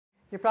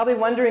You're probably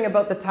wondering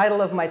about the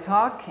title of my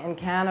talk,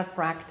 EnCana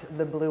Fracked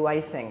the Blue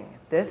Icing.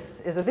 This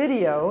is a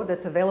video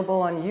that's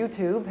available on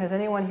YouTube. Has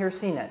anyone here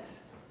seen it?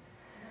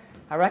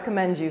 I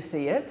recommend you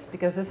see it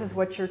because this is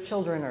what your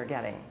children are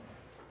getting.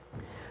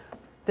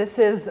 This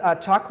is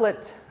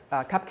chocolate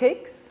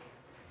cupcakes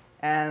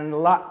and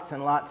lots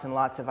and lots and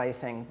lots of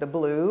icing. The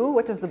blue,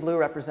 what does the blue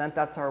represent?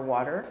 That's our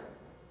water.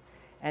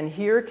 And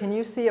here, can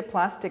you see a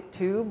plastic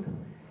tube?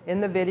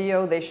 In the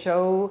video, they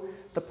show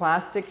the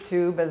plastic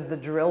tube as the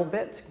drill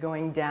bit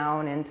going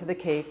down into the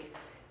cake.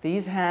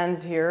 These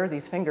hands here,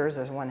 these fingers,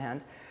 there's one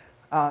hand,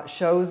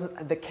 shows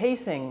the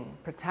casing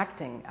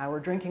protecting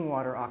our drinking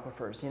water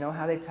aquifers. You know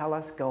how they tell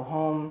us, go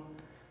home,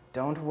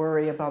 don't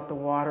worry about the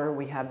water.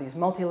 We have these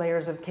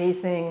multi-layers of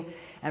casing,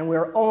 and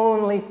we're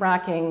only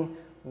fracking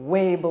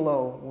way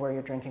below where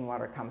your drinking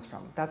water comes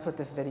from. That's what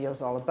this video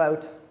is all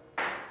about.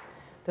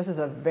 This is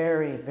a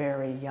very,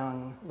 very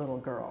young little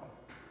girl.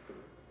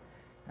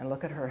 And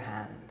look at her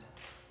hand.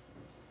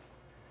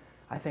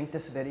 I think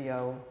this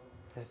video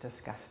is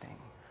disgusting.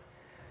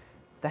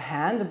 The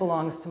hand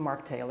belongs to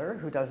Mark Taylor,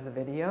 who does the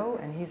video,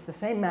 and he's the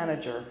same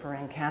manager for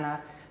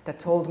EnCana that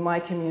told my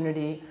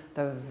community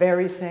the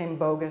very same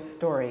bogus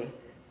story,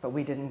 but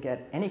we didn't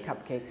get any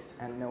cupcakes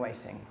and no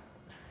icing.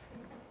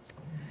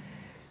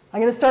 I'm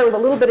going to start with a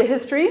little bit of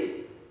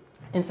history.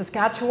 In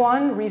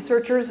Saskatchewan,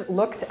 researchers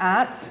looked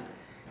at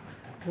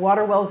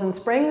water wells and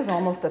springs,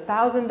 almost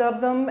 1,000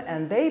 of them,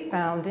 and they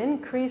found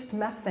increased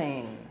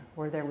methane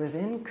where there was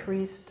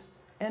increased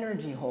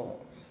energy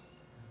holes.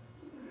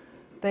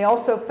 They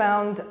also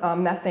found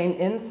methane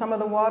in some of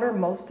the water.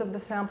 Most of the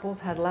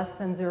samples had less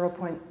than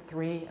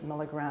 0.3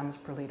 milligrams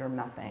per liter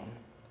methane.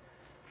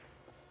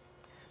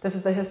 This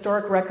is the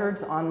historic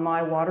records on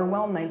my water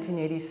well,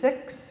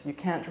 1986. You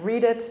can't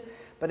read it,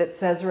 but it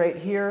says right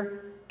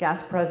here,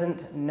 gas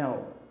present,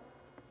 no.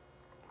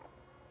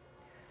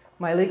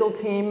 My legal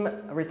team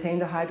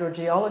retained a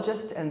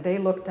hydrogeologist, and they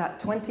looked at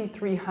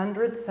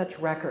 2,300 such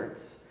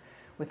records.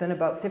 Within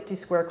about 50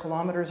 square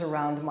kilometers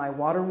around my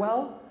water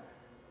well,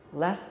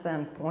 less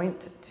than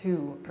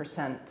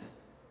 0.2%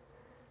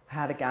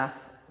 had a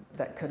gas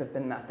that could have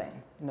been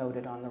methane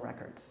noted on the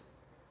records.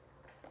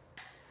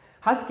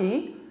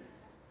 Husky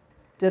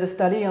did a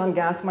study on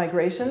gas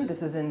migration.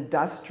 This is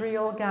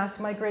industrial gas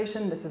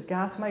migration. This is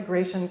gas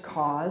migration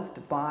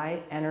caused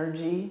by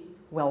energy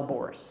well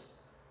bores.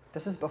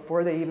 This is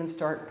before they even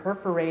start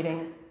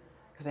perforating,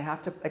 because they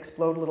have to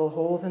explode little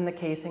holes in the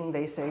casing,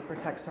 they say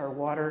protects our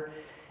water.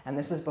 And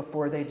this is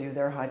before they do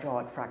their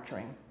hydraulic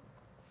fracturing.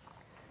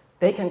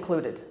 They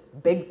concluded,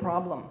 big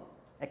problem,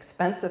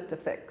 expensive to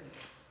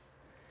fix,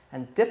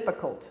 and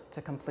difficult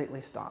to completely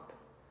stop.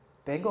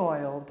 Big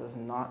oil does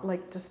not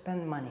like to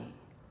spend money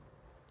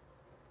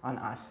on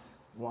us,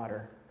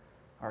 water,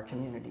 our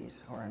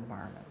communities, our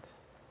environment.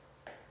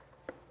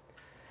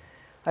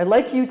 I'd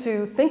like you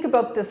to think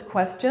about this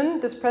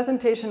question. This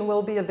presentation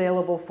will be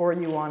available for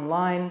you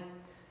online.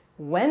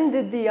 When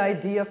did the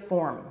idea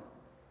form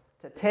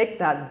to take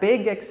that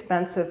big,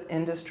 expensive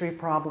industry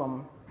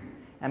problem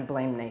and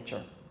blame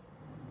nature?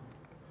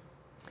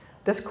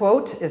 This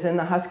quote is in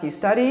the Husky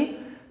study.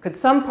 Could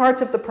some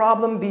parts of the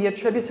problem be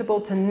attributable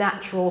to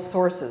natural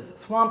sources?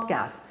 Swamp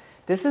gas.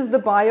 This is the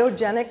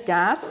biogenic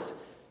gas.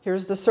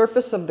 Here's the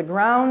surface of the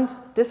ground.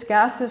 This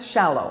gas is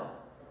shallow.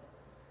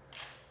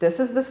 This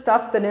is the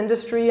stuff that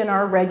industry and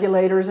our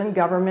regulators and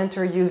government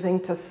are using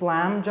to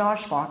slam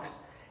Josh Fox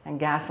and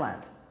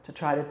Gasland to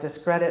try to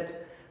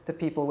discredit the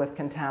people with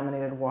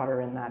contaminated water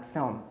in that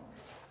film,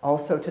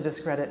 also to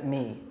discredit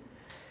me.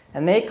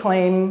 And they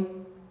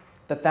claim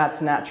that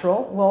that's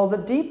natural. Well, the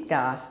deep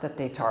gas that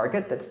they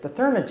target, that's the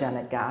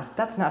thermogenic gas,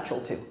 that's natural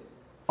too.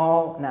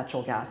 All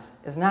natural gas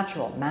is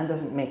natural. Man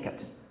doesn't make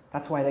it.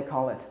 That's why they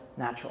call it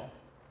natural.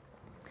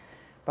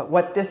 But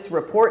what this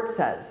report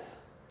says,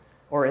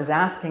 or is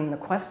asking the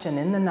question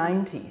in the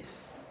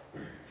 90s,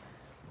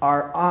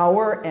 are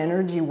our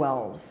energy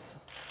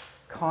wells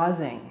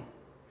causing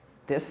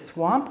this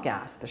swamp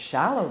gas, the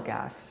shallow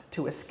gas,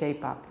 to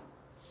escape up?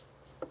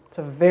 It's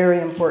a very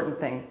important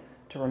thing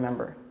to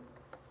remember.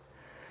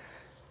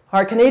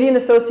 Our Canadian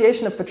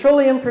Association of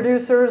Petroleum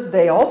Producers,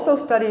 they also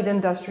studied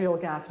industrial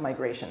gas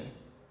migration.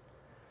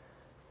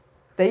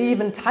 They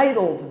even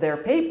titled their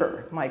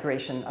paper,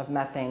 Migration of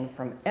Methane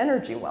from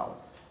Energy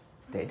Wells.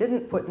 They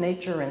didn't put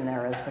nature in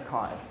there as the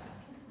cause.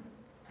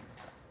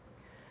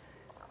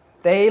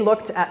 They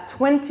looked at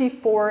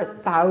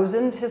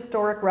 24,000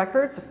 historic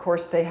records. Of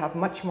course, they have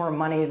much more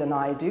money than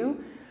I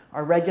do.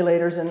 Our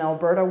regulators in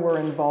Alberta were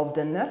involved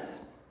in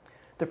this.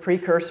 The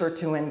precursor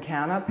to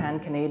EnCana,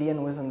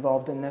 Pan-Canadian, was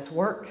involved in this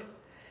work.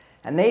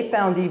 And they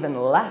found even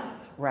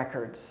less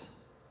records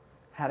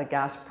had a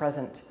gas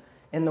present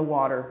in the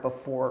water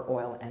before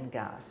oil and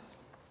gas.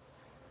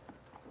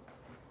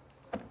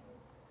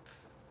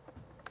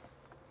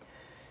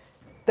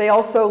 They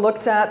also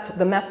looked at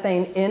the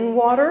methane in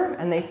water,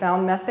 and they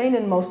found methane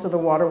in most of the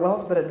water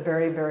wells, but at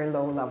very, very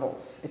low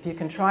levels. If you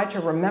can try to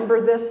remember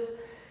this,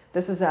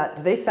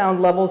 they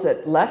found levels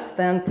at less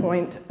than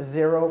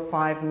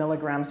 0.05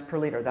 milligrams per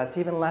liter. That's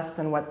even less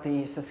than what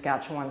the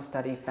Saskatchewan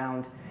study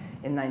found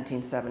in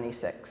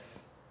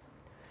 1976.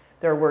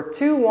 There were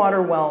 2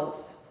 water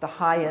wells. The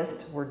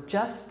highest were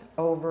just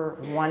over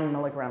 1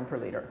 milligram per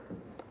liter.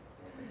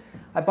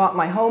 I bought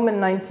my home in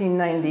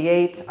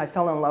 1998. I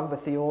fell in love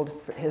with the old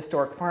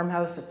historic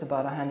farmhouse. It's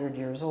about 100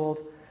 years old.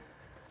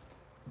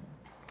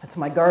 It's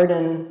my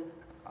garden.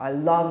 I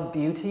love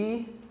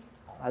beauty.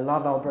 I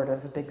love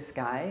Alberta's big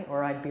sky,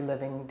 or I'd be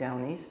living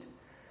down east.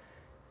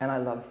 And I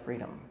love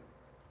freedom.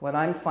 What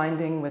I'm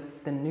finding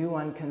with the new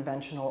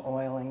unconventional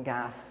oil and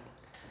gas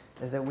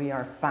is that we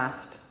are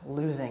fast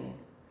losing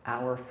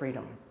our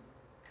freedom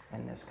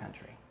in this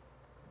country.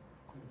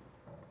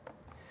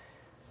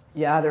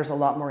 Yeah, there's a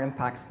lot more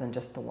impacts than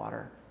just the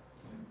water.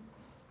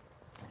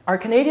 Our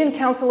Canadian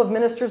Council of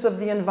Ministers of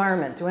the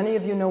Environment, do any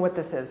of you know what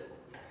this is?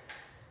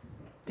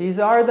 These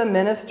are the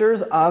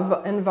ministers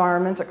of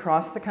environment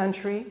across the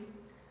country.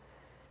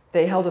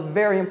 They held a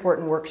very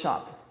important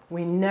workshop.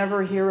 We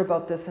never hear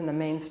about this in the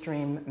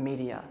mainstream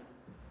media.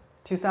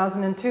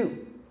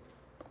 2002,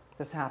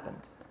 this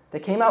happened. They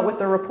came out with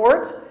their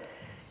report,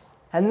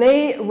 and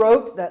they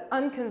wrote that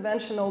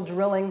unconventional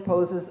drilling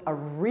poses a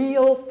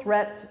real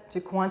threat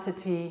to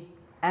quantity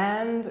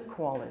and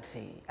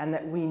quality, and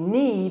that we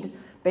need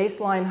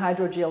baseline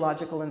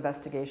hydrogeological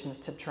investigations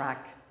to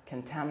track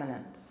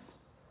contaminants.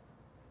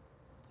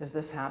 Is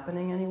this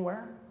happening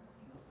anywhere?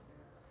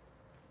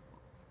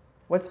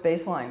 What's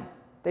baseline?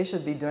 They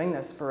should be doing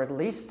this for at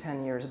least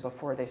 10 years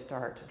before they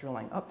start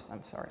drilling. Oops,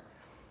 I'm sorry.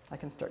 I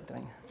can start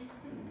doing.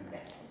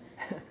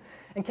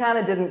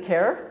 EnCana didn't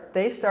care.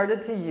 They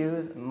started to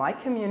use my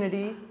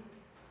community,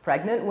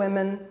 pregnant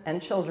women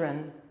and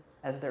children,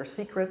 as their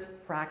secret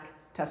frack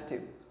test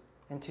tube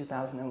in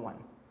 2001.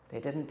 They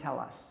didn't tell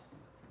us.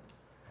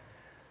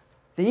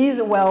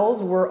 These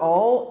wells were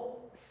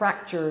all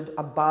fractured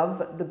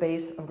above the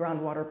base of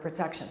groundwater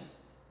protection.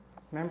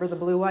 Remember the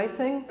blue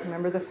icing?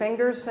 Remember the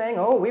fingers saying,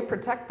 oh, we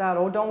protect that.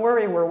 Oh, don't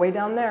worry, we're way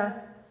down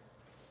there.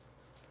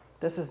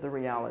 This is the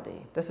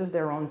reality. This is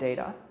their own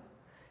data.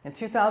 In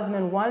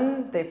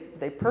 2001,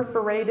 they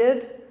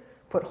perforated,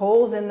 put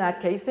holes in that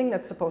casing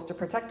that's supposed to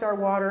protect our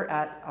water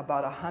at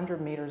about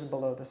 100 meters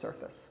below the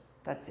surface.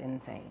 That's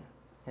insane,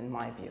 in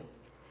my view.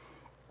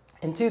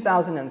 In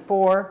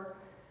 2004,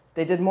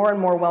 they did more and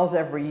more wells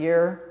every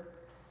year.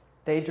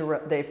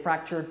 They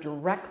fractured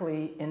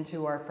directly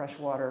into our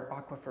freshwater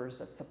aquifers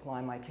that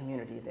supply my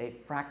community. They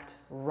fracked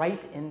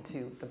right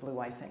into the blue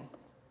icing.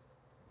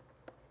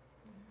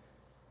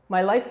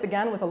 My life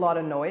began with a lot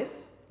of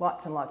noise,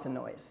 lots and lots of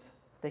noise.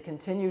 They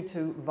continue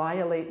to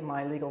violate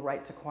my legal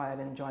right to quiet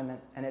enjoyment,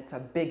 and it's a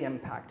big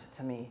impact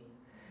to me.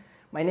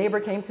 My neighbor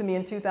came to me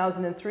in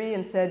 2003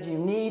 and said, you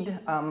need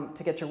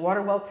to get your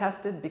water well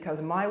tested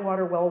because my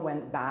water well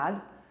went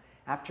bad.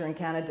 After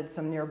EnCana did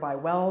some nearby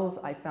wells,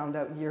 I found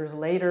out years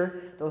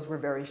later those were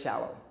very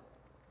shallow.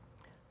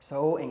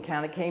 So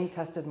EnCana came,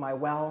 tested my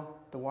well.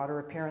 The water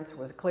appearance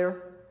was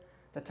clear.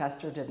 The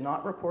tester did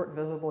not report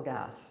visible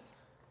gas.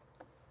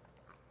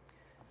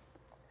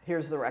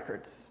 Here's the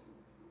records.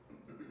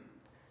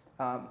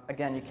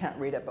 Again, you can't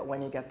read it, but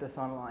when you get this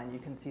online, you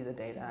can see the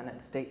data, and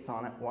it states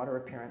on it, water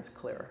appearance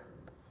clear.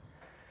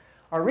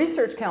 Our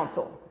research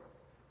council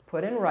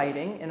put in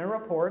writing in a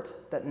report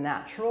that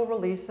natural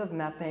release of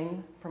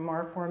methane from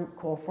our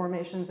coal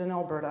formations in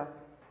Alberta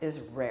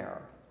is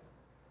rare.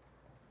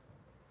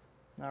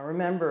 Now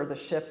remember the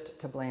shift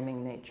to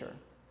blaming nature.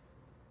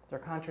 They're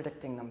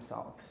contradicting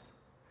themselves.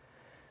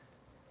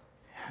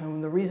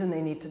 And the reason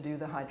they need to do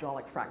the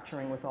hydraulic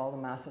fracturing with all the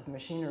massive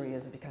machinery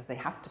is because they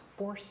have to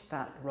force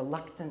that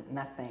reluctant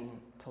methane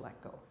to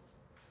let go.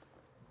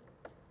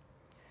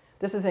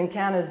 This is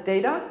EnCana's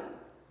data.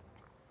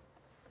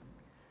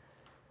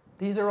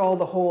 These are all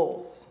the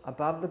holes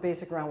above the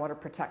basic groundwater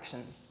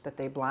protection that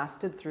they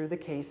blasted through the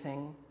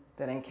casing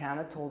that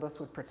EnCana told us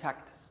would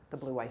protect the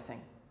blue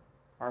icing,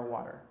 our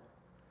water.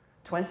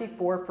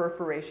 24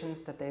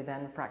 perforations that they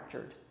then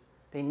fractured.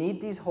 They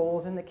need these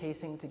holes in the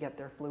casing to get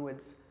their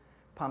fluids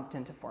pumped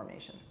into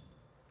formation.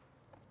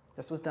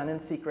 This was done in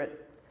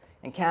secret.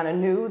 EnCana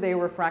knew they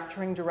were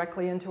fracturing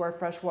directly into our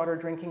freshwater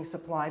drinking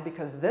supply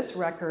because this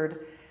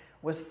record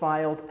was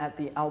filed at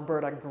the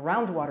Alberta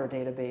Groundwater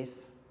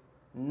Database,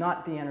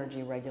 not the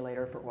energy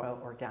regulator for oil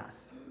or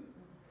gas.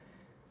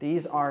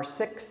 These are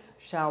 6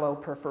 shallow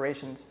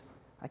perforations.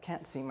 I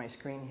can't see my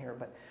screen here,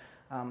 but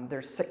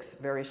there's 6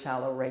 very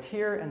shallow right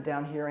here, and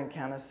down here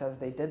EnCana says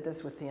they did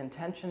this with the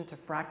intention to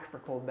frack for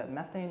coal bed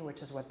methane,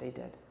 which is what they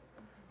did.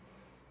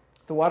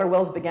 The water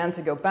wells began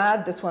to go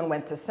bad. This one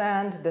went to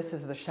sand. This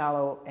is the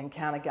shallow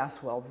EnCana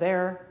gas well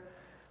there.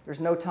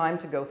 There's no time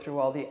to go through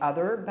all the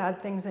other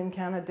bad things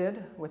EnCana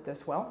did with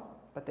this well,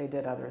 but they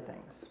did other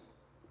things.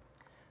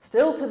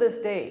 Still to this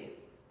day,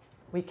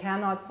 we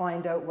cannot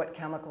find out what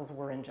chemicals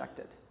were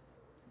injected.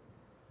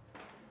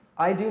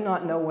 I do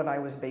not know what I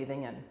was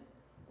bathing in.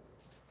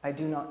 I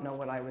do not know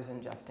what I was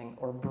ingesting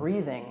or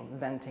breathing,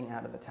 venting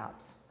out of the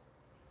taps.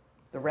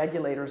 The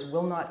regulators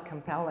will not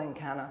compel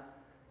EnCana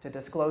to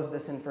disclose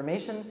this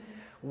information.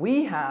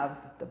 We have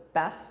the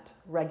best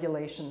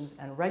regulations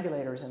and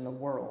regulators in the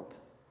world.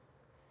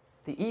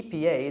 The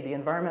EPA, the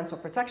Environmental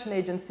Protection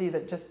Agency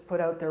that just put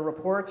out their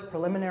report,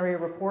 preliminary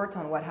report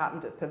on what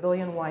happened at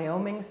Pavilion,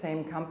 Wyoming,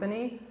 same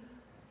company,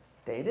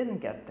 they didn't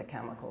get the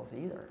chemicals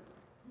either.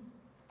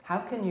 How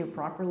can you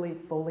properly,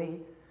 fully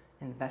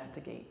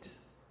investigate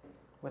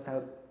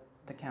without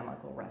the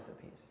chemical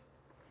recipes?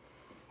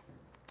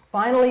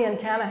 Finally,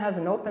 EnCana has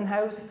an open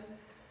house.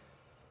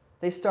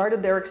 They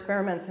started their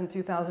experiments in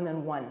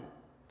 2001.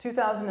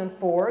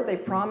 2004, they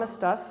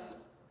promised us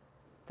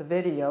the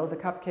video, the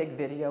cupcake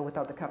video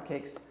without the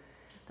cupcakes,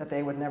 that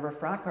they would never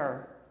frack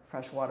our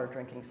freshwater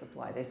drinking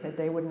supply. They said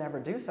they would never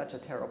do such a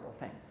terrible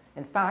thing.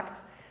 In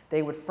fact,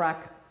 they would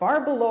frack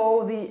far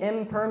below the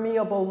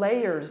impermeable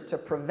layers to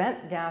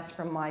prevent gas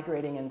from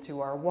migrating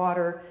into our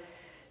water.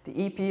 The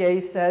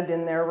EPA said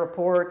in their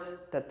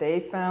report that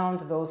they found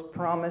those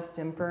promised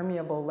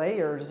impermeable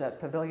layers at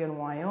Pavilion,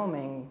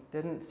 Wyoming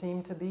didn't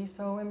seem to be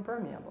so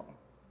impermeable.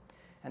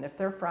 And if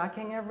they're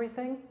fracking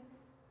everything,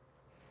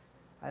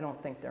 I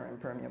don't think they're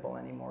impermeable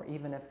anymore,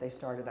 even if they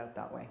started out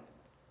that way.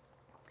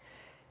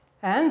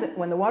 And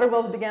when the water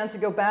wells began to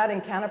go bad,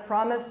 EnCana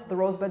promised the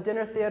Rosebud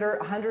Dinner Theatre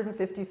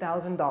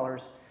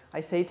 $150,000. I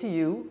say to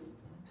you,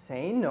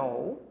 say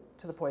no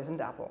to the poisoned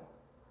apple.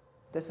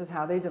 This is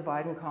how they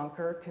divide and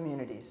conquer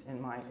communities,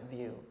 in my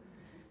view.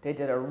 They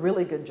did a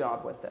really good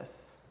job with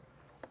this.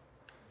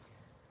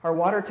 Our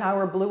water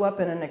tower blew up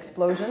in an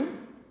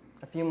explosion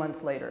a few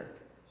months later.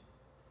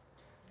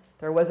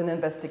 There was an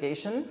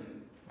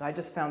investigation. I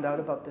just found out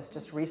about this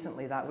just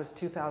recently. That was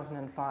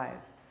 2005.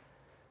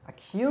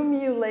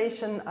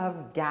 Accumulation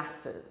of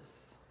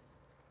gases,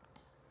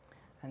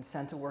 and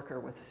sent a worker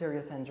with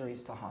serious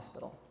injuries to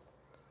hospital.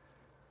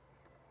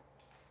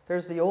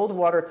 There's the old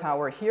water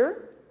tower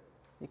here.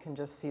 You can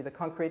just see the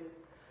concrete.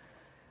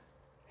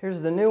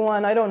 Here's the new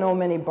one. I don't know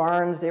many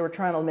barns. They were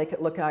trying to make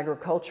it look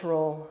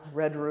agricultural.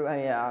 Red roof,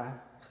 yeah,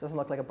 this doesn't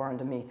look like a barn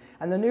to me.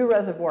 And the new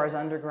reservoir is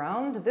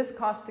underground. This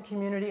cost the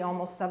community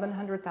almost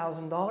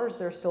 $700,000.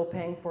 They're still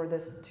paying for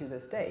this to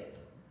this day.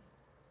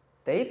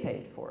 They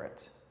paid for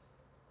it.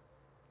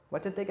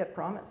 What did they get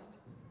promised?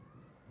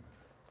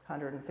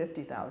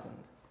 $150,000.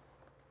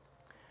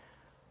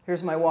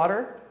 Here's my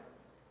water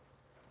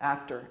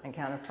after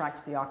EnCana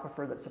fracked the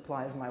aquifer that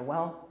supplies my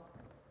well.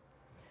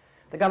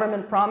 The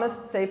government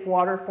promised safe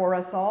water for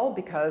us all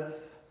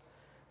because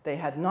they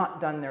had not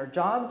done their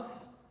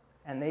jobs,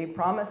 and they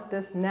promised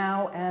this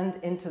now and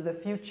into the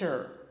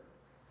future.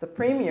 The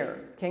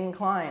Premier, King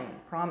Klein,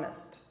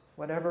 promised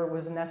whatever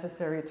was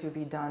necessary to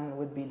be done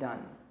would be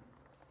done.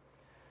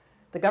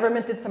 The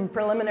government did some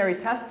preliminary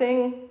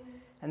testing,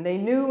 and they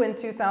knew in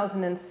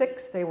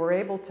 2006 they were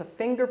able to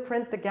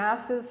fingerprint the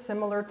gases,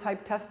 similar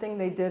type testing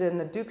they did in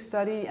the Duke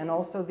study and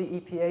also the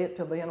EPA at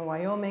Pavilion,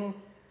 Wyoming.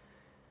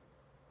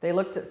 They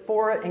looked at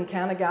 4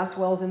 EnCana gas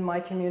wells in my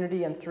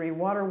community and 3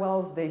 water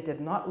wells. They did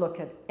not look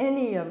at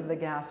any of the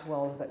gas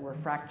wells that were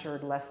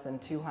fractured less than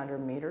 200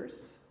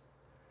 meters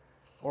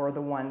or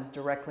the ones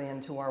directly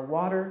into our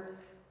water.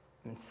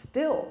 And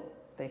still,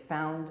 they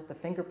found the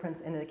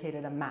fingerprints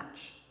indicated a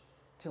match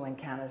to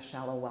EnCana's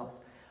shallow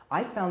wells.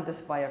 I found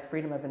this via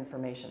freedom of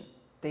information.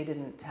 They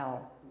didn't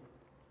tell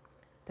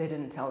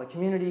the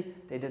community.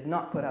 They did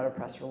not put out a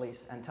press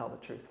release and tell the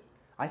truth.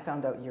 I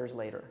found out years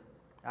later,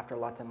 after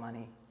lots of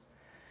money.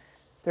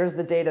 There's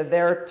the data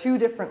there. 2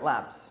 different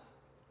labs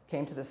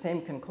came to the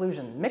same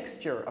conclusion.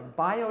 Mixture of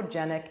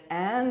biogenic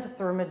and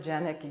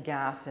thermogenic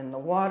gas in the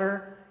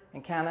water.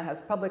 EnCana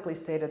has publicly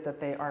stated that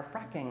they are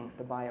fracking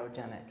the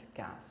biogenic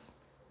gas.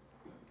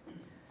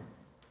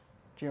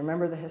 Do you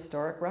remember the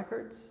historic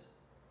records?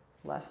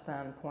 Less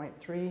than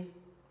 0.3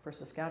 for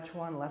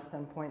Saskatchewan, less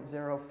than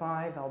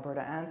 0.05,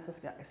 Alberta and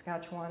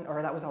Saskatchewan,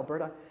 or that was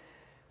Alberta.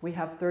 We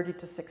have 30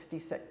 to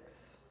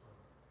 66.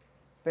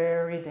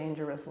 Very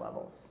dangerous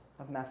levels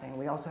of methane.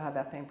 We also have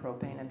ethane,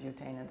 propane, and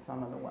butane in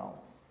some of the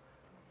wells.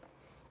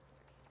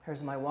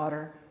 Here's my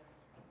water.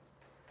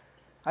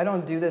 I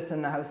don't do this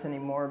in the house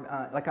anymore.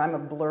 Like, I'm a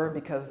blur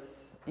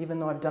because even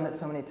though I've done it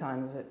so many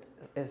times, it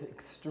is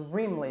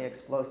extremely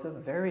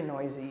explosive, very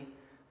noisy,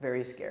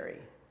 very scary.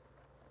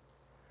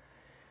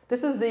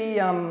 This is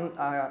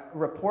the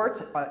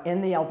report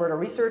in the Alberta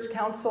Research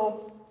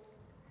Council.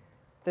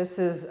 This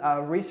is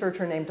a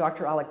researcher named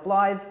Dr. Alec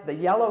Blythe. The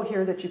yellow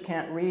here that you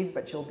can't read,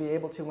 but you'll be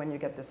able to when you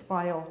get this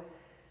file.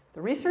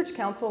 The Research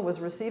Council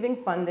was receiving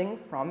funding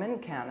from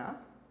EnCana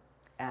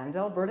and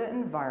Alberta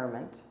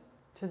Environment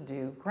to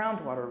do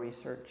groundwater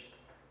research.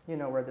 You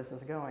know where this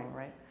is going,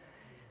 right?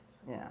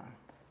 Yeah.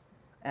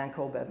 And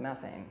coal bed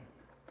methane.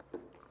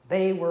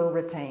 They were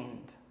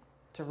retained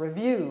to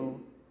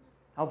review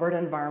Alberta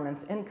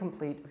Environment's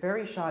incomplete,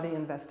 very shoddy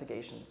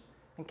investigations.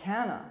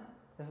 EnCana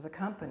is the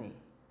company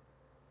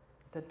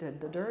that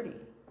did the dirty.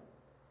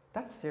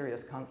 That's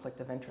serious conflict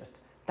of interest.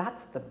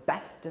 That's the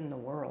best in the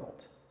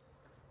world.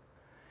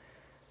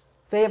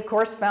 They, of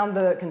course, found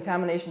the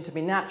contamination to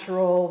be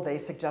natural. They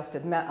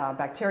suggested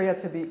bacteria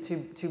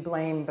to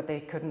blame, but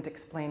they couldn't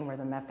explain where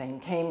the methane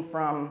came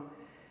from.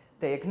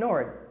 They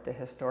ignored the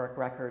historic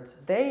records.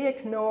 They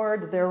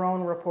ignored their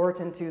own report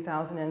in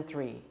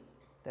 2003.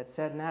 that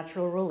said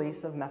natural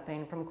release of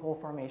methane from coal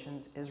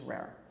formations is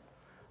rare.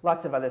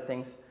 Lots of other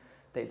things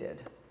they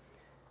did.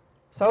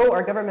 So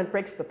our government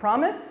breaks the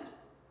promise.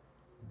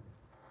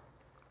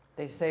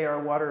 They say our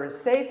water is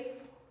safe.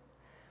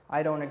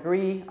 I don't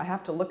agree. I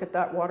have to look at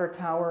that water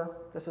tower.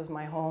 This is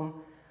my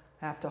home.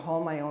 I have to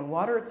haul my own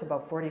water. It's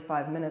about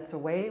 45 minutes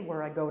away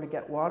where I go to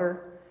get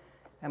water.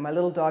 And my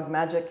little dog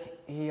Magic,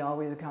 he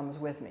always comes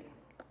with me.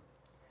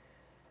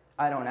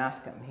 I don't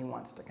ask him. He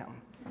wants to come.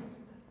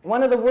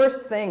 One of the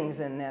worst things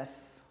in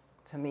this,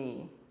 to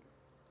me,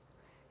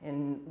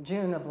 in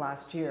June of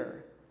last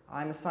year,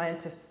 I'm a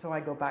scientist, so I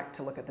go back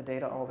to look at the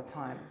data all the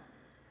time.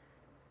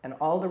 And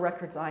all the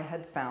records I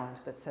had found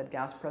that said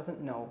gas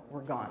present no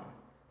were gone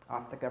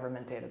off the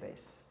government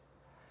database.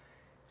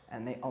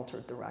 And they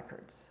altered the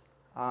records.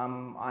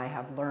 I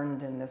have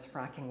learned in this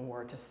fracking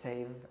war to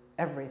save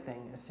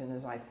everything as soon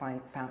as I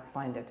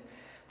find it.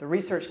 The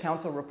Research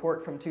Council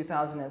report from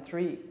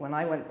 2003, when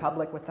I went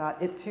public with that,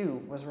 it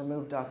too was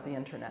removed off the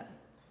internet.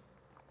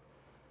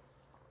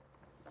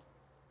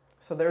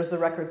 So there's the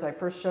records I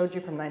first showed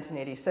you from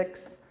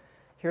 1986.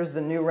 Here's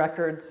the new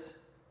records.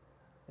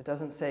 It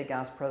doesn't say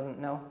gas present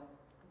no,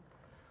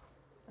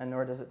 and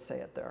nor does it say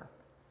it there.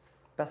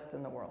 Best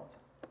in the world.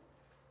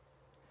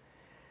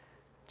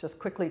 Just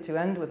quickly to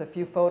end with a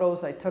few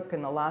photos I took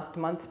in the last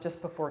month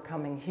just before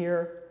coming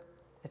here.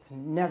 It's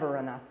never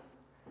enough.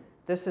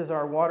 This is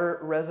our water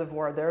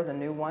reservoir there, the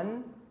new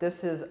one.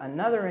 This is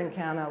another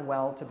EnCana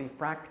well to be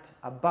fracked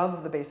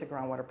above the basic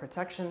groundwater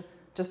protection,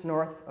 just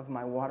north of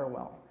my water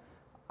well.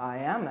 I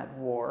am at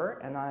war,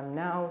 and I'm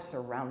now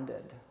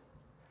surrounded.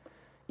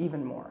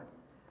 Even more.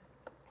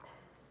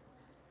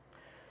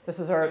 This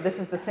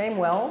is the same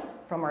well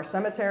from our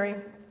cemetery.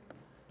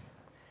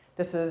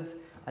 This is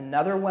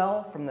another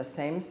well from the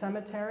same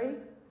cemetery.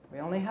 We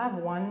only have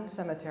one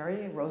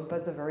cemetery.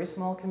 Rosebud's a very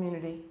small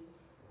community.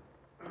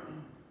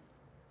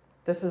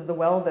 This is the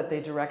well that they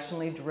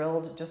directionally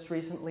drilled just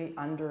recently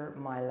under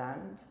my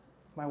land.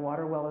 My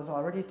water well is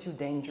already too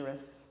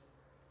dangerous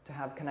to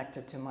have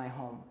connected to my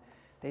home.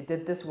 They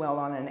did this well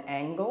on an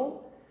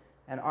angle,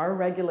 and our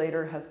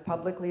regulator has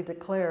publicly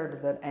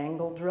declared that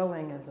angle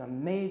drilling is a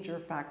major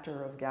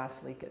factor of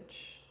gas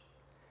leakage.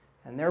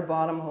 And their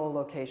bottom hole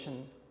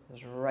location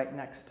is right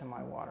next to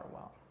my water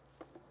well.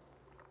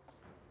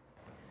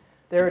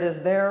 There it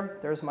is there.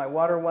 There's my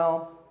water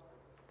well.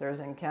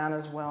 There's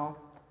EnCana's well.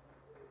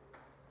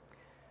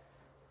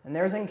 And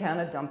there's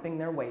EnCana dumping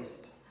their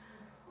waste.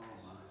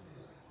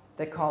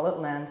 They call it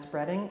land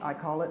spreading. I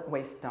call it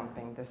waste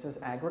dumping. This is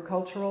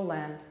agricultural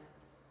land.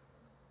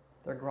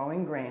 They're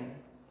growing grain.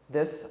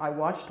 This I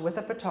watched with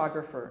a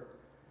photographer.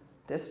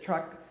 This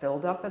truck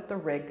filled up at the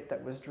rig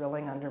that was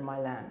drilling under my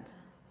land.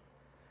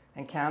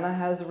 EnCana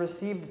has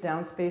received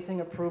downspacing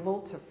approval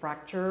to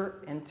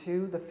fracture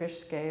into the fish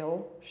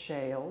scale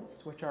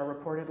shales, which are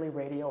reportedly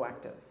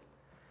radioactive.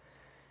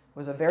 It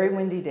was a very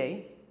windy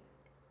day,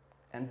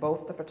 and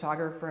both the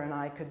photographer and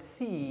I could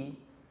see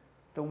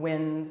the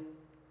wind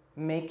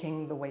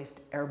making the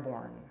waste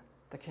airborne.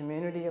 The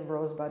community of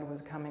Rosebud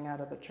was coming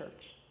out of the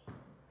church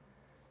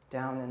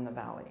down in the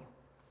valley.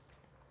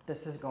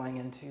 This is going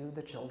into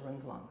the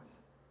children's lungs.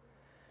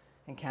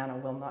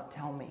 EnCana will not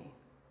tell me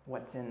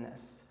what's in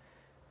this.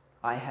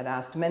 I had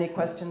asked many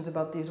questions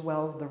about these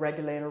wells. The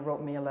regulator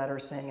wrote me a letter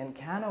saying,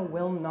 EnCana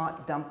will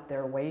not dump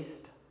their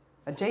waste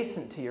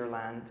adjacent to your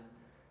land.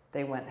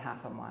 They went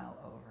half a mile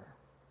over.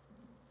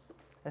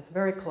 It's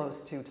very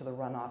close to the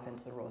runoff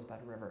into the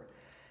Rosebud River.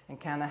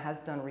 EnCana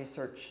has done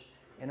research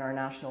in our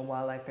National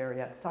Wildlife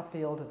Area at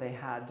Suffield. They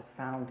had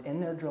found in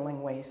their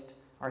drilling waste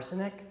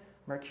arsenic,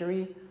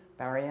 mercury,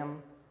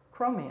 barium,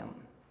 chromium,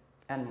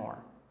 and more.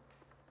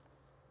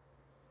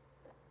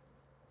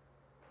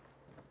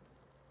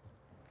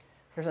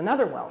 Here's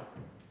another well.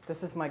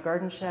 This is my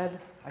garden shed.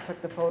 I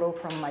took the photo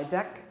from my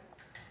deck.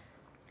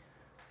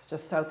 It's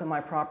just south of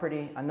my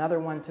property. Another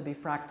one to be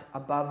fracked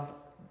above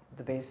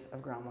the base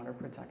of groundwater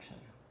protection.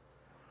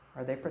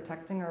 Are they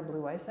protecting our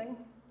blue icing?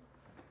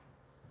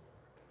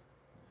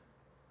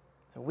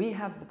 So we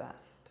have the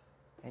best,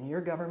 and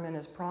your government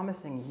is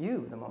promising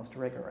you the most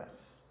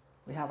rigorous.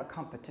 We have a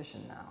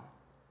competition now.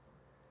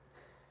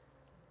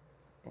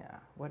 Yeah,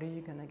 what are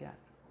you going to get?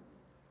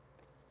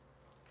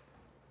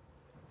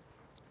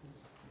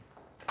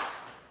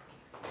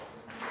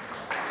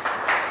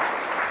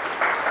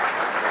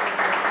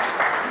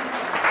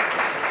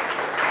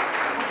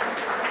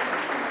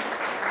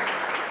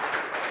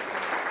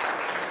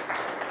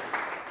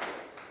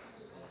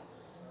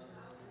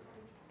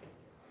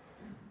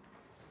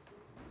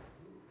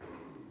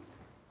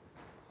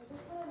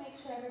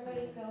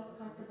 Everybody feels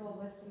comfortable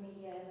with the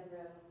media in the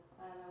room.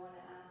 I want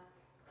to ask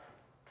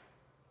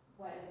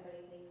what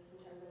everybody thinks in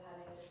terms of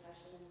having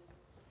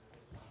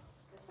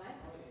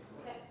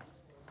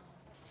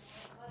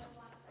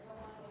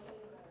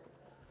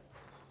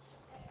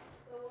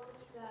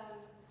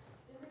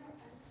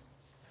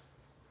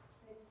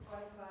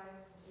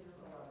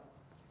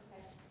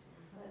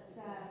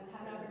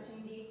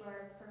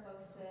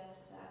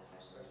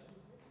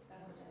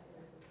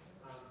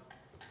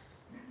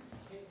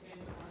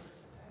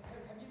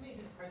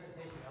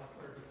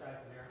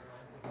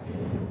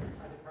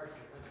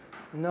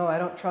No, I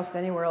don't trust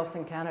anywhere else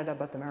in Canada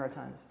but the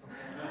Maritimes.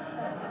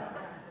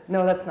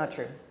 No, that's not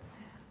true.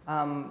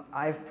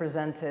 I've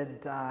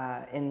presented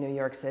in New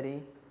York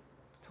City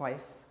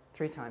twice,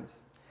 3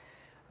 times.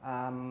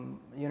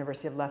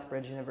 University of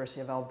Lethbridge,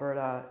 University of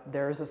Alberta.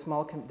 There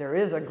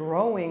is a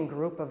growing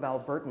group of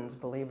Albertans,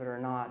 believe it or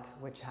not,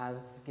 which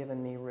has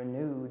given me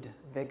renewed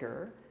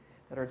vigor,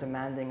 that are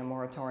demanding a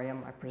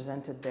moratorium. I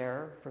presented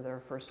there for their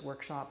first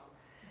workshop.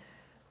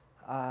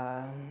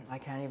 I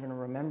can't even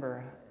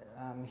remember,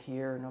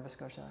 here in Nova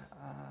Scotia.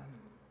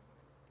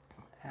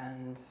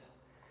 I'm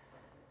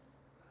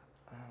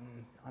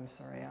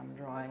sorry, I'm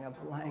drawing a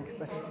blank.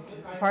 But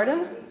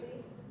pardon?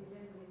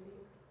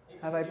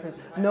 Have I?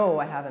 No,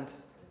 I haven't.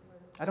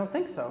 I don't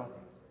think so.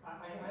 I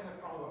have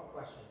a follow-up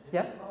question. And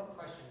Yes? The follow-up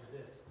question is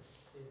this,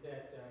 is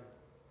that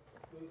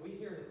we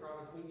here in the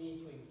province, we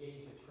need to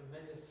engage a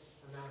tremendous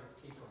amount of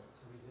people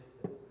to resist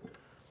this.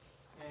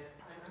 And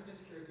I'm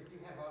just curious if you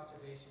have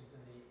observations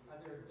in the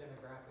other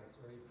demographics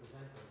where you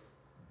presented,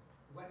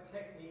 what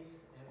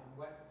techniques and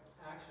what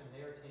action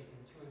they are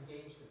taking to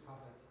engage the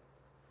public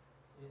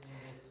in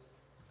this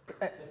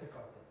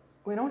difficulty.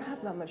 We don't have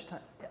that much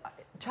time.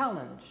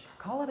 Challenge.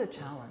 Call it a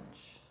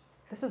challenge.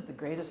 This is the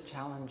greatest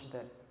challenge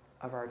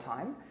of our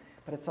time,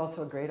 but it's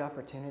also a great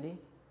opportunity.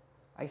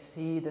 I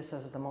see this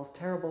as the most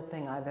terrible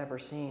thing I've ever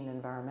seen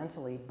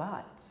environmentally,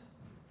 but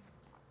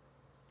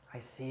I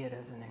see it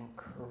as an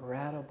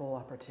incredible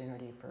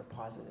opportunity for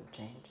positive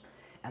change.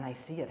 And I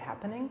see it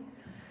happening.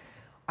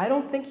 I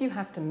don't think you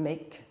have to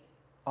make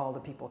all the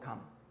people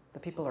come. The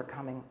people are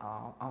coming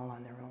all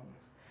on their own.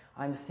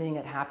 I'm seeing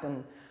it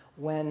happen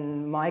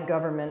when my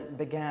government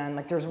began,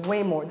 like there's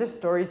way more. This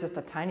story is just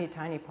a tiny,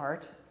 tiny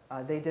part.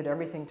 They did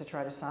everything to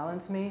try to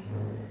silence me.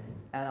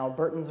 And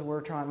Albertans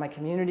were trying, my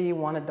community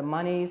wanted the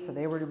money, so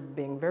they were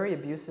being very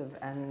abusive.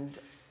 And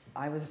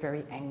I was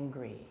very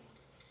angry,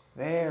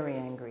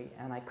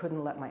 and I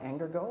couldn't let my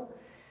anger go.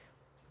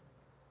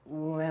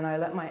 When I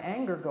let my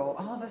anger go,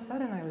 all of a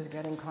sudden I was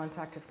getting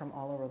contacted from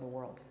all over the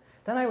world.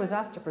 Then I was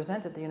asked to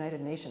present at the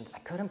United Nations. I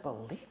couldn't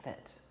believe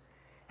it.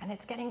 And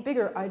it's getting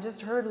bigger. I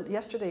just heard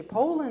yesterday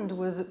Poland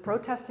was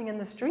protesting in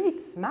the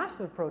streets,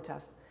 massive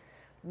protests.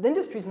 The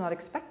industry's not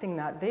expecting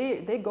that.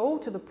 They go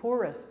to the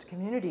poorest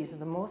communities,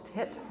 the most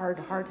hit, hard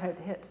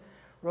hit.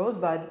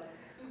 Rosebud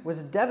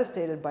was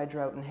devastated by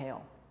drought and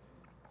hail.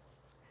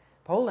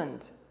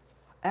 Poland,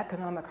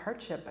 economic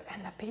hardship,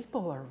 and the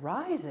people are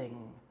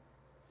rising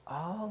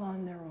all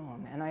on their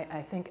own. And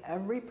I think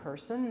every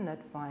person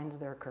that finds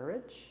their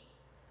courage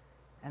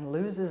and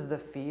loses the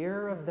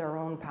fear of their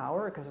own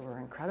power, because we're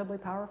incredibly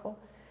powerful,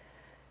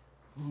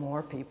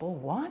 more people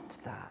want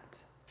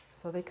that.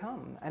 So they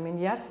come. I mean,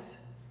 yes,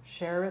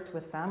 share it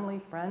with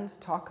family, friends,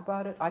 talk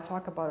about it. I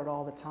talk about it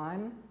all the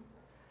time,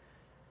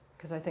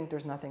 because I think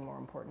there's nothing more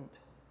important.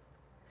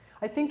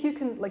 I think you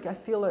can, like, I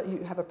feel that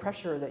you have a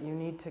pressure that you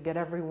need to get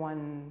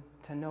everyone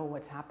to know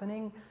what's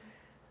happening.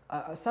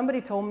 Somebody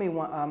told me,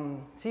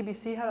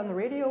 CBC had on the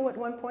radio at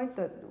one point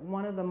that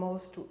one of the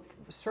most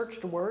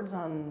searched words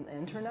on the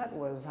internet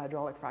was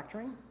hydraulic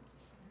fracturing.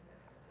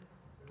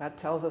 That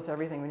tells us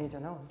everything we need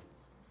to know.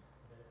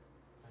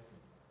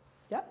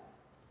 Yeah?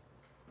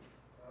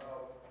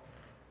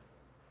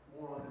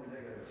 More on the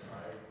negative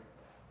side,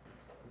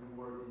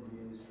 you work in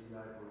the industry, I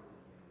work in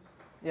the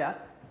industry. Yeah.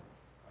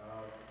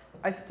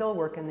 I still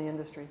work in the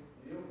industry.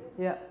 You?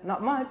 Yeah,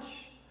 not much.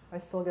 I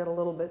still get a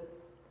little bit.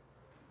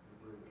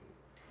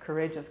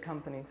 Courageous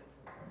companies.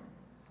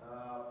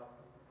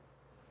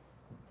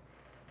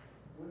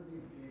 One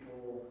thing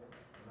people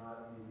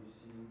not maybe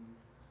see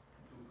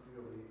too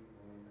clearly,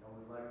 and I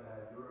would like to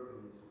have your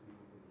opinion so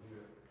people can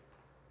hear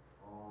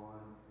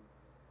on,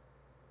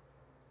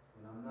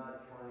 and I'm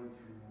not trying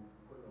to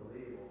put a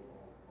label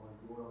on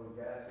the oil and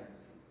gas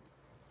industry,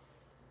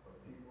 but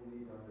people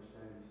need to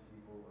understand these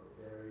people are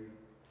very,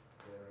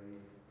 very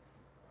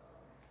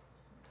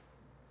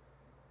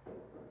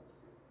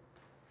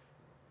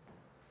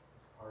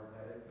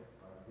hard-headed.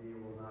 They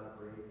will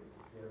not break. It's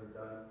get it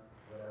done,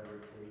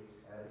 whatever it takes,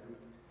 attitude.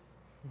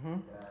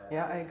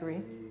 Yeah, I agree.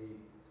 You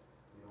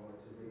know,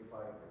 it's a big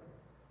fight.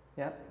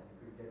 Yep.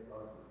 You could get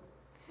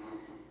ugly.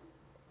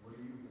 What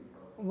do you think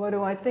about What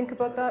do I think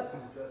about that?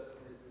 This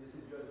is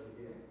just the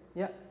beginning.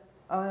 Yeah.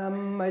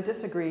 I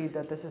disagree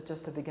that this is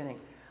just the beginning.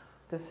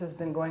 This has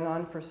been going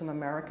on for some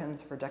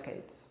Americans for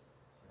decades.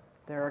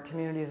 There are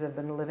communities that have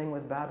been living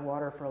with bad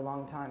water for a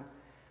long time.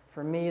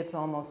 For me, it's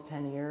almost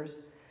 10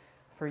 years.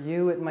 For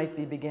you, it might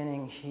be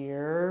beginning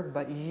here,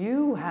 but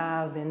you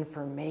have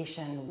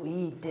information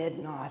we did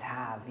not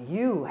have.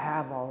 You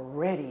have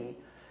already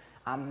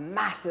a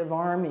massive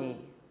army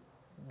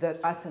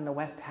that us in the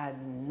West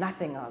had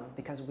nothing of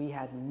because we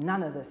had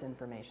none of this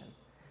information.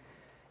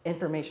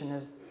 Information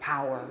is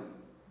power.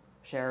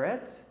 Share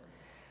it.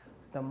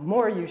 The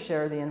more you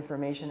share the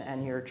information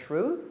and your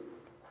truth,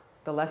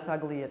 the less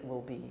ugly it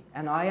will be.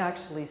 And I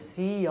actually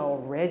see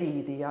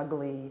already the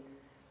ugly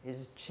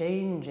is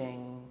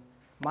changing.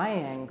 My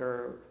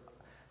anger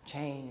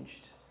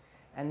changed.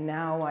 And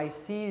now I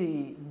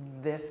see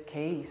this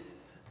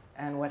case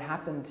and what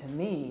happened to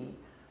me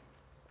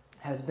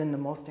has been the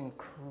most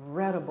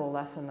incredible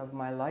lesson of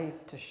my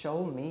life to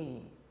show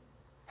me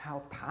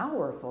how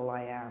powerful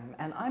I am.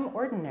 And I'm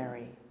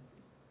ordinary.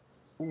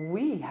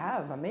 We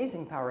have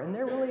amazing power, and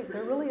they're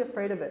really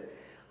afraid of it.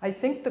 I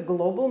think the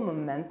global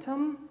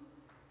momentum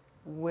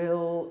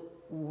will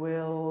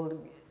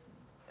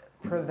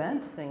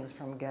prevent things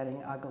from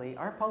getting ugly.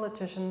 Our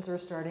politicians are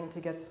starting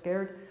to get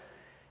scared.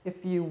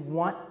 If you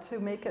want to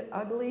make it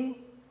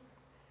ugly,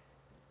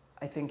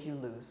 I think you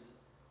lose.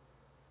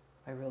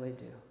 I really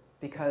do.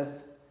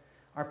 Because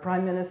our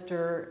Prime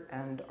Minister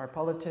and our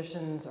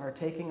politicians are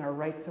taking our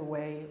rights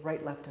away,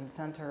 right, left, and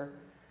center.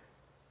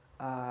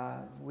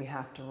 We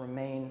have to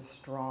remain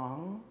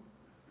strong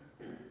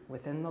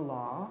within the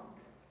law,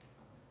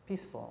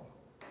 peaceful.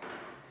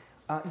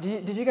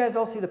 Did you guys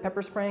all see the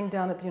pepper spraying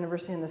down at the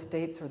University in the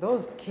States? For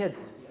those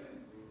kids,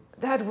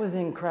 that was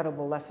an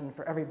incredible lesson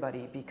for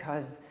everybody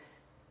because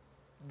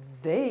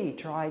they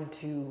tried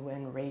to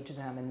enrage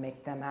them and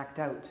make them act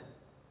out.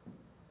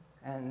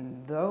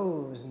 And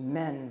those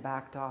men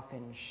backed off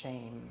in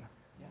shame.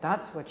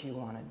 That's what you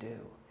want to do.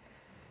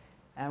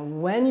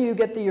 And when you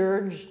get the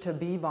urge to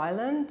be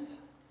violent,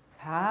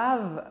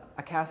 have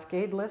a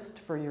cascade list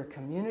for your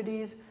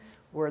communities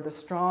where the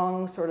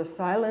strong, sort of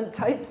silent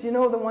types, you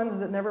know, the ones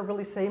that never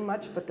really say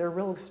much, but they're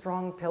real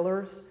strong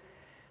pillars.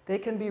 They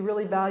can be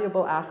really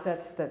valuable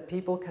assets that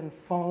people can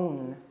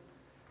phone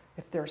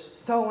if they're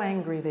so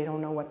angry they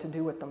don't know what to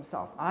do with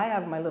themselves. I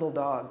have my little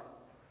dog.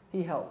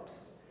 He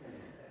helps.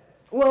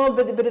 Well,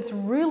 but it's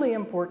really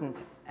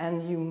important,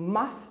 and you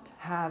must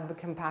have the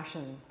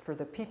compassion for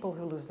the people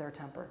who lose their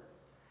temper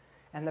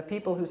and the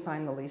people who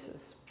sign the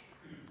leases,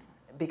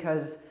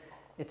 because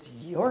it's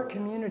your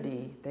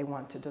community they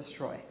want to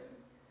destroy.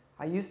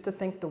 I used to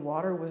think the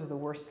water was the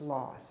worst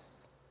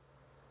loss,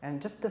 and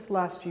just this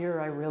last year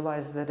I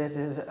realized that it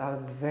is a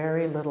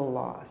very little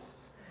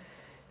loss.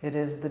 It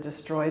is the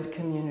destroyed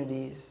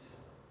communities.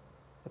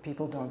 The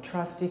people don't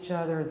trust each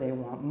other, they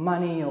want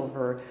money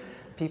over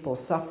people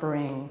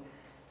suffering.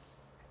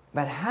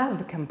 But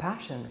have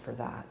compassion for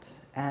that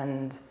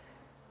and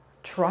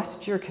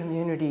trust your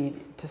community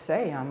to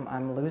say,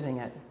 I'm losing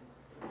it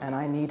and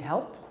I need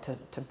help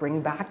to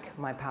bring back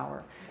my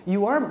power. We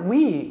are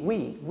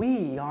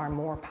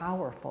more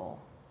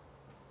powerful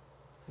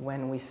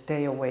when we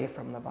stay away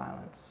from the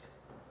violence.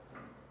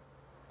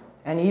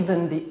 And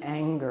even the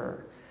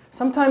anger.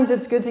 Sometimes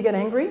it's good to get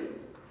angry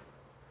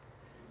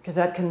because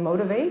that can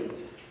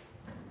motivate.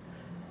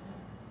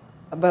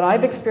 But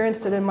I've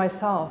experienced it in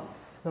myself.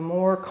 The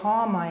more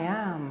calm I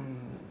am,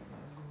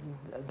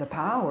 the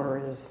power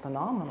is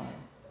phenomenal.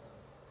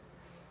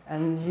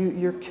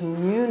 And your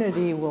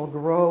community will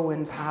grow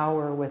in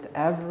power with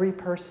every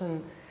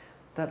person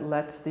that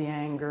lets the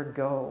anger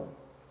go.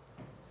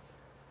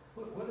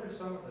 What are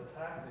some of the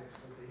tactics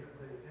that the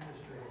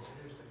industry has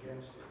used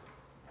against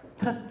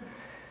you?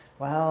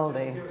 Well,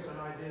 Just to give us an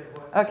idea of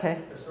what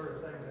the sort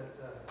of thing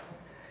that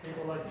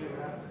people like you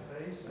have to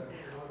face.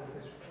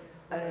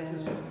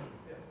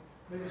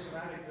 Maybe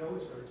some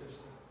anecdotes or just...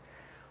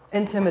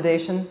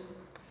 Intimidation,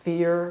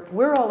 fear,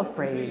 we're all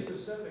afraid. Be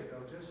specific,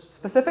 though, just...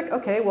 Specific?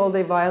 Okay, well,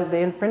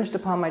 they infringed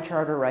upon my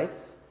charter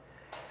rights.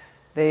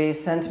 They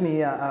sent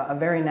me a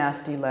very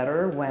nasty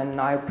letter when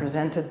I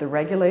presented the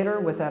regulator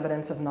with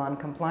evidence of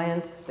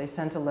non-compliance. They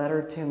sent a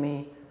letter to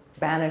me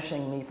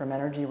banishing me from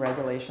energy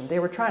regulation. They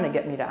were trying to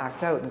get me to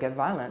act out and get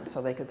violent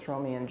so they could throw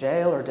me in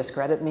jail or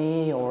discredit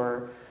me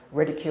or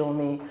ridicule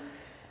me.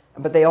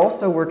 But they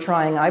also were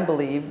trying, I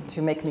believe,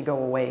 to make me go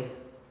away,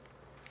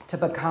 to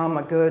become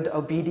a good,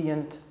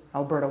 obedient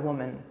Alberta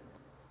woman.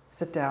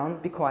 Sit down,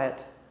 be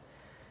quiet.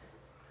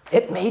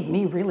 It made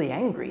me really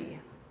angry.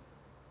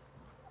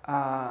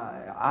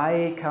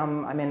 Our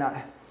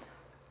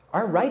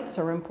rights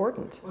are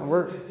important.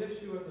 Well, did they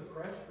dish you in the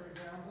press, for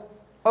example?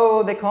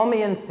 Oh, they call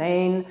me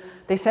insane.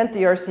 They sent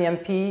the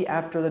RCMP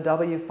after the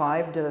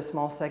W5 did a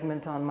small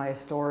segment on my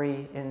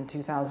story in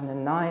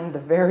 2009. The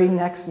very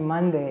next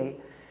Monday,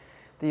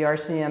 the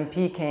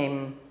RCMP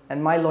came,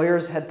 and my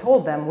lawyers had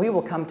told them, we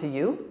will come to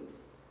you.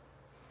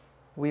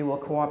 We will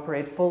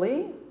cooperate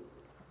fully.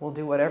 We'll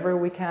do whatever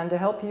we can to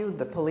help you.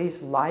 The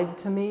police lied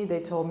to me. They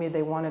told me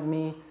they wanted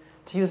me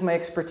to use my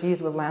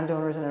expertise with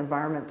landowners and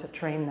environment to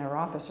train their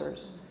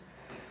officers.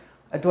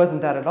 It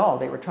wasn't that at all.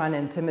 They were trying to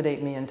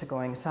intimidate me into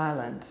going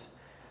silent.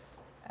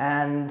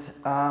 And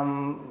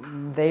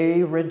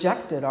they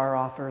rejected our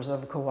offers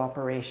of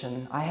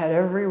cooperation. I had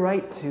every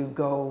right to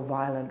go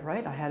violent,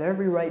 right? I had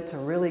every right to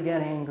really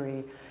get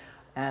angry.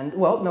 And,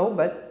 well, no,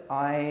 but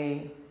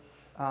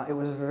it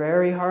was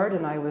very hard,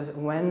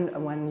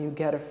 and when you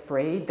get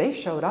afraid, they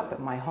showed up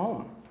at my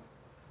home.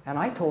 And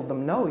I told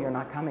them, no, you're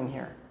not coming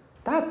here.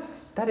 That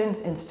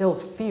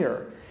instills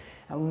fear.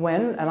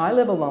 And I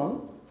live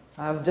alone.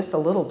 I have just a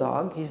little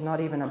dog. He's not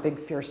even a big,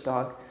 fierce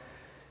dog.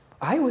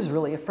 I was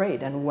really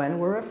afraid. And when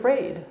we're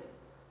afraid,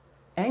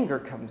 anger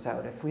comes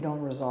out if we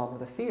don't resolve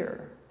the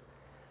fear.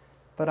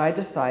 But I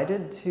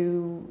decided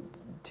to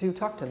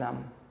talk to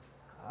them.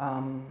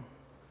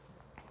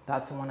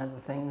 That's one of the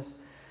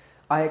things.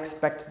 I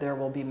expect there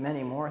will be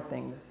many more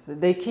things.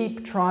 They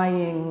keep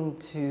trying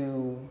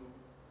to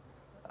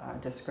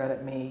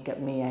discredit me,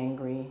 get me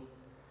angry.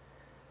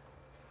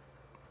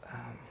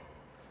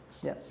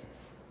 Yep.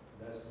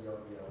 That's the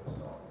ugly I was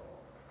talking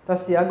about.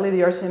 That's the ugly,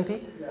 the RCMP?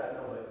 Yeah,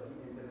 no, but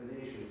the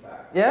intimidation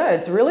factor. Yeah,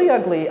 it's really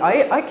ugly.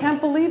 I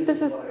can't believe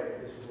this is...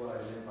 This is what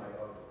I meant by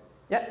ugly.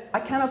 Yeah, I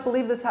cannot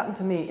believe this happened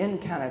to me in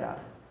Canada.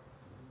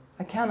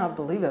 I cannot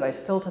believe it. I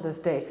still to this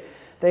day.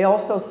 They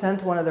also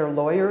sent one of their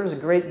lawyers, a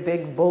great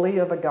big bully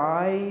of a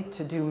guy,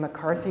 to do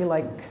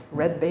McCarthy-like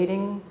red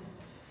baiting.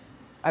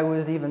 I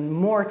was even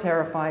more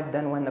terrified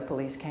than when the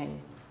police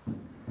came.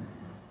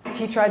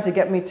 He tried to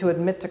get me to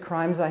admit to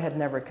crimes I had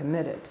never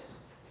committed.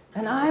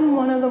 And I'm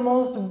one of the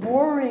most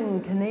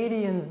boring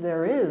Canadians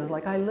there is.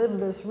 Like, I live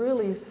this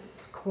really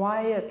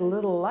quiet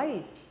little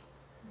life.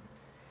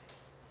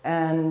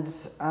 And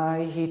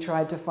he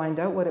tried to find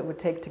out what it would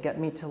take to get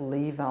me to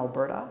leave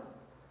Alberta.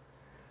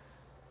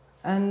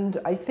 And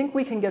I think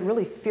we can get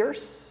really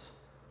fierce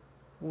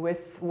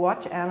with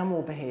watch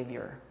animal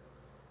behavior.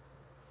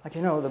 Like,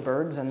 you know, the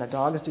birds and the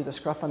dogs do the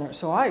scruff on their...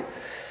 So I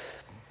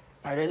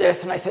did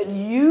this, and I said,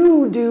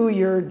 you do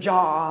your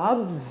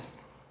jobs,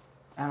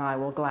 and I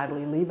will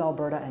gladly leave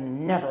Alberta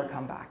and never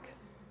come back.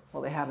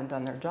 Well, they haven't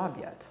done their job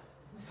yet,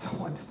 so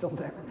I'm still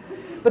there.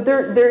 But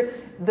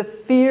the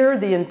fear,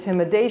 the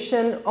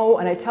intimidation, oh,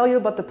 and I tell you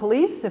about the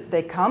police, if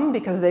they come,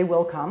 because they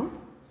will come,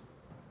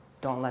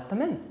 don't let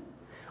them in.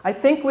 I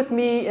think with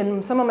me,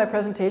 in some of my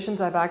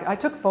presentations, I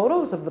took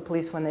photos of the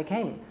police when they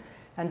came.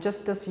 And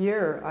just this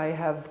year, I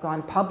have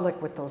gone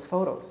public with those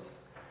photos.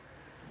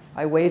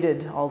 I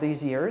waited all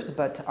these years,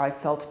 but I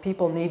felt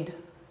people need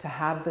to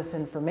have this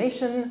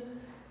information,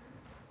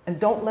 and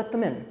don't let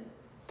them in.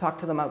 Talk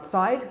to them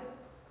outside.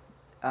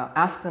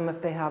 Ask them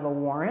if they have a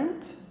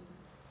warrant.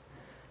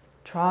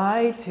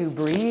 Try to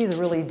breathe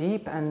really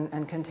deep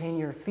and contain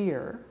your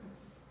fear.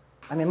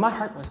 I mean, my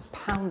heart was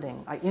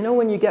pounding. You know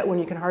when you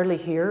can hardly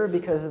hear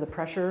because of the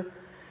pressure?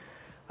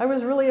 I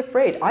was really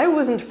afraid. I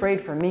wasn't afraid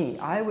for me.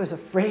 I was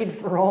afraid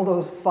for all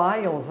those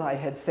files I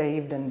had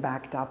saved and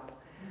backed up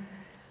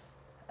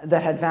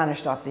that had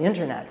vanished off the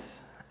internet.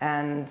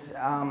 And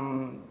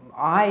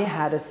I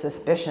had a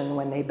suspicion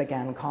when they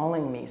began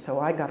calling me. So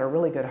I got a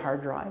really good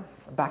hard drive,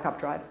 a backup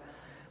drive,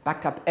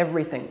 backed up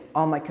everything,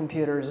 all my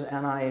computers,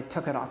 and I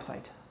took it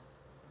offsite.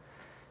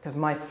 Because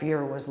my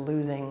fear was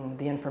losing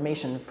the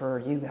information for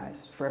you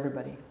guys, for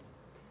everybody.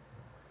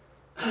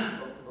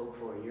 About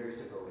 4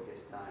 years ago at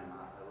this time,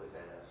 I was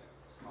at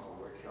a small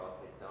workshop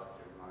with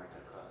Dr.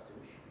 Marta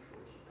Costush before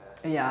she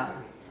passed away in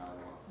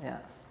Ottawa. Yeah.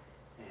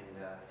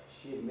 And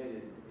she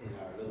admitted in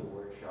our little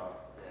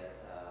workshop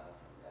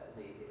that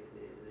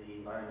the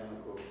environmental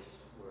groups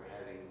were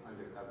having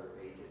undercover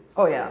agents.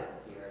 Oh, yeah.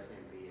 The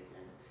ERCB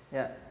attended.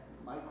 Yeah.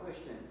 My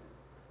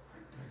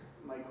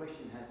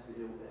question has to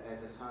do with,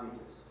 as a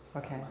scientist.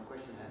 Okay. My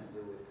question has to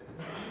do with as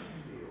a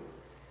scientist field.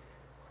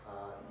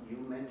 You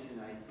mentioned,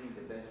 I think,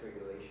 the best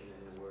regulation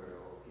in the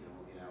world, you know,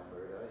 in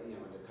Alberta, you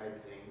know, the type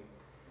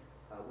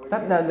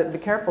thing. Be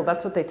careful,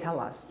 that's what they tell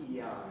us.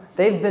 Yeah.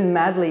 They've been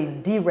madly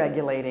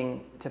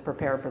deregulating to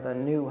prepare for the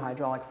new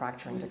hydraulic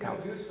fracturing to come.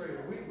 We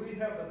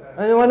have the best.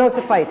 No, it's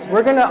a fight.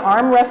 We're going to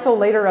arm wrestle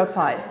later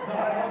outside.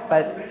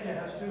 But, Pennsylvania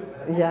has too.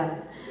 yeah.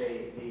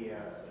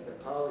 The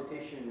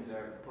politicians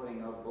are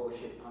putting out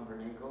bullshit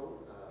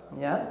pumpernickel,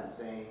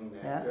 saying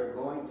that they're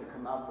going to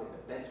come up with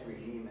the best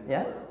regime in the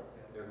world.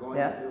 They're going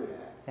to do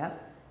that. Yeah.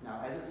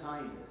 Now, as a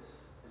scientist,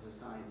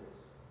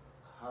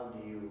 how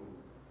do you,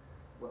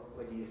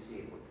 what do you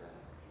see with that?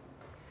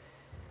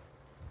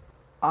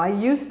 I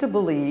used to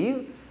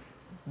believe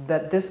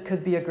that this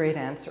could be a great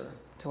answer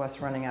to us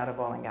running out of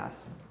oil and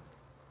gas.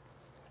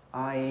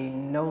 I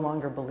no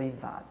longer believe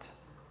that.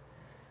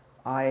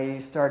 I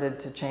started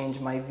to change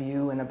my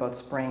view in about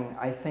spring.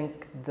 I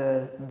think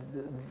the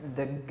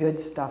good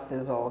stuff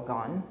is all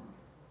gone.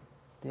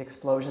 The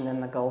explosion in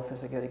the Gulf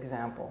is a good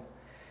example.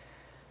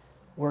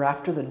 We're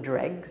after the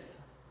dregs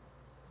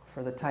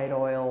for the tight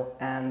oil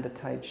and the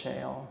tight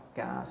shale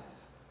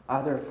gas,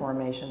 other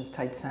formations,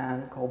 tight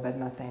sand, coal bed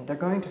methane. They're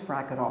going to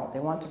frack it all. They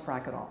want to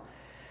frack it all.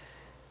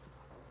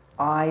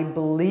 I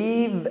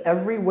believe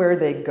everywhere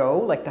they go,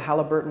 like the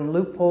Halliburton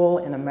loophole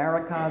in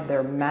America,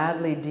 they're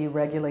madly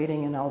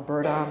deregulating in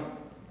Alberta.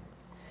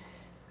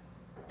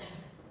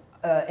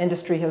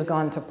 Industry has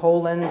gone to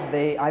Poland.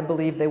 I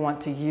believe they want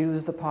to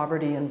use the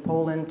poverty in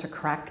Poland to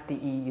crack the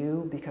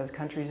EU, because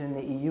countries in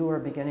the EU are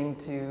beginning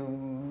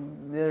to,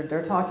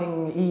 they're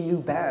talking EU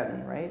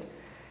ban, right?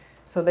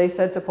 So they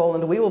said to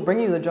Poland, we will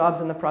bring you the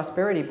jobs and the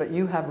prosperity, but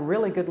you have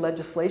really good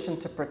legislation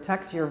to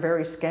protect your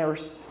very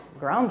scarce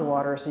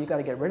groundwater, so you got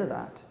to get rid of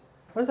that.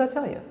 What does that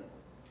tell you?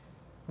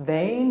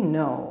 They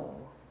know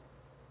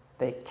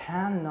they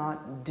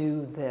cannot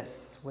do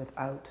this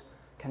without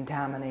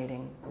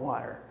contaminating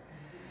water.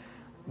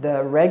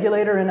 The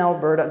regulator in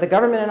Alberta, the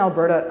government in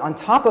Alberta, on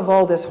top of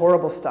all this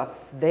horrible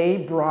stuff, they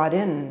brought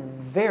in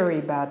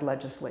very bad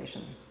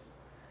legislation.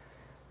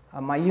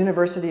 My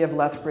University of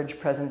Lethbridge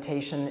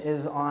presentation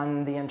is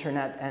on the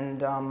internet, and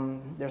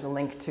there's a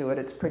link to it.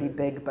 It's pretty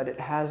big, but it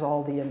has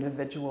all the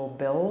individual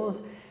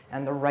bills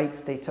and the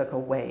rights they took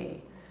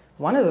away.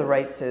 One of the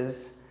rights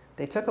is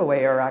They took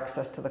away our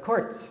access to the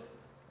courts.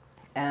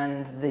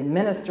 And the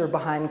minister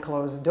behind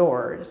closed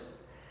doors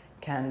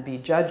can be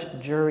judge,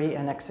 jury,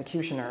 and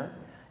executioner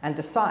and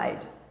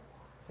decide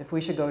if we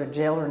should go to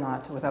jail or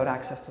not without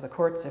access to the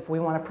courts if we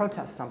want to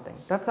protest something.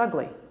 That's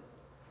ugly,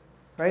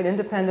 right?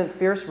 Independent,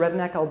 fierce,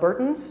 redneck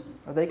Albertans,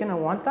 are they going to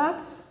want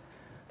that?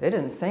 They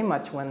didn't say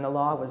much when the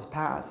law was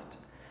passed.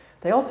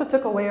 They also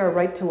took away our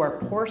right to our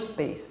pore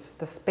space,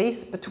 the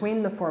space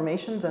between the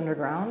formations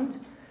underground.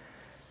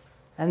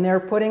 And they're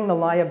putting the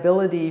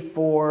liability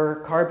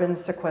for carbon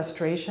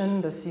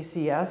sequestration, the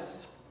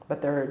CCS,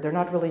 but they're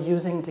not really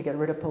using to get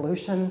rid of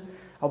pollution.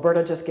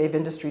 Alberta just gave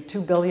industry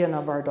 $2 billion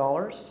of our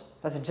dollars.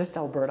 That's just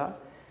Alberta.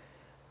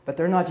 But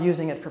they're not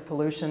using it for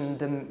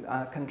pollution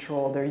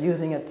control. They're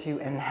using it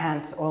to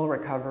enhance oil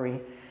recovery.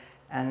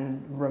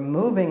 And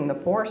removing the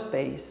pore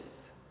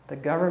space, the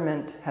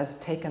government has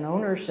taken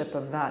ownership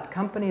of that.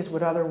 Companies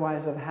would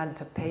otherwise have had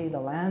to pay the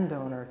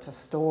landowner to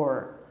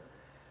store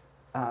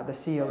the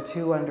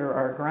CO2 under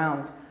our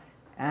ground.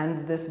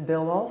 And this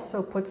bill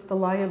also puts the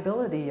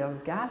liability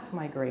of gas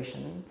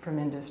migration from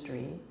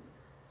industry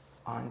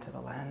onto the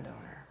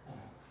landowner.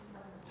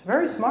 It's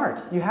very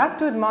smart. You have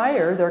to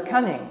admire their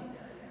cunning.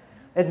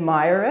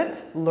 Admire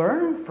it,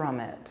 learn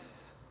from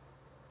it.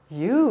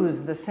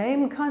 Use the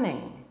same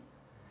cunning.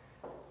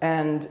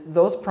 And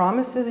those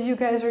promises you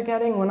guys are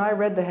getting, when I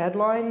read the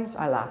headlines,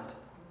 I laughed.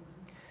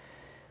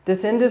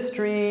 This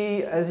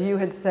industry, as you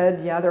had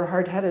said, yeah, they're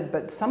hard-headed,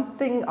 but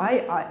something,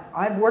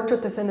 I've worked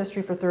with this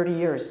industry for 30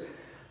 years.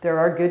 There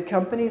are good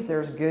companies,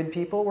 there's good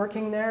people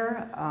working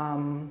there.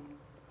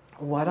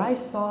 What I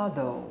saw,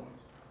 though,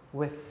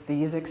 with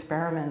these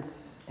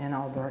experiments in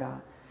Alberta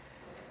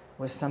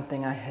was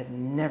something I had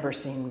never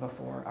seen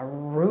before. A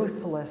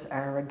ruthless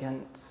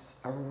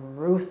arrogance, a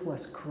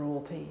ruthless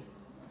cruelty.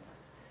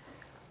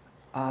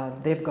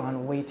 They've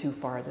gone way too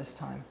far this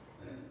time.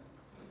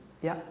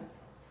 Yeah?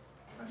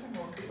 I think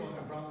most people in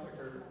New Brunswick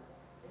are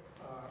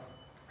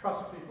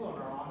trust people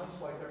and are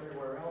honest like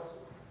everywhere else.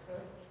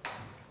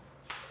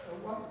 At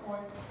what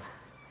point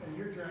in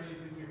your journey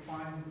did you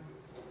find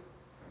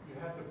you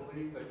had to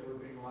believe that you were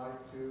being lied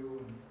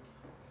to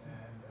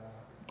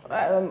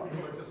and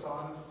you were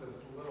dishonest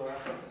as little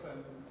efforts,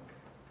 and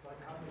like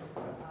how did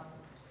that happen?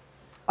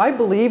 I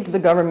believed the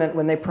government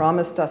when they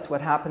promised us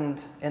what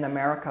happened in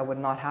America would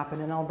not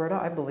happen in Alberta.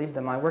 I believed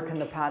them. I work in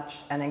the patch,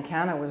 and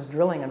EnCana was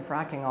drilling and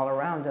fracking all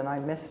around, and I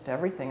missed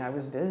everything. I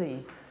was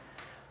busy.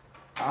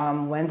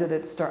 When did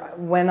it start?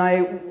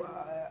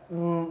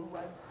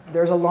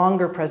 There's a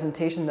longer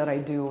presentation that I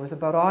do. It was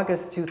about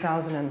August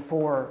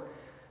 2004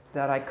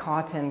 that I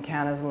caught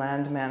EnCana's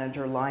land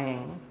manager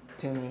lying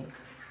to me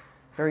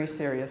very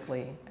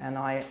seriously, and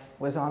I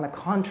was on a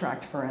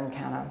contract for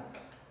EnCana.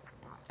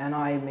 And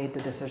I made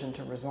the decision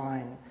to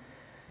resign.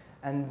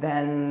 And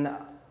then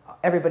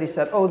everybody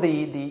said, oh,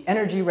 the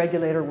energy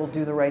regulator will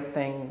do the right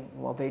thing.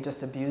 Well, they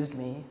just abused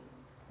me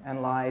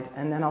and lied.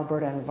 And then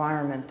Alberta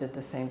Environment did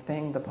the same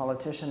thing. The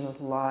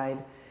politicians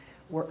lied.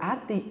 We're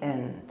at the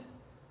end.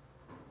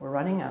 We're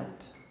running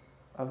out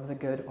of the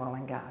good oil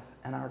and gas.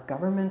 And our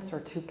governments are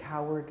too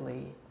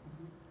cowardly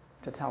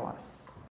to tell us.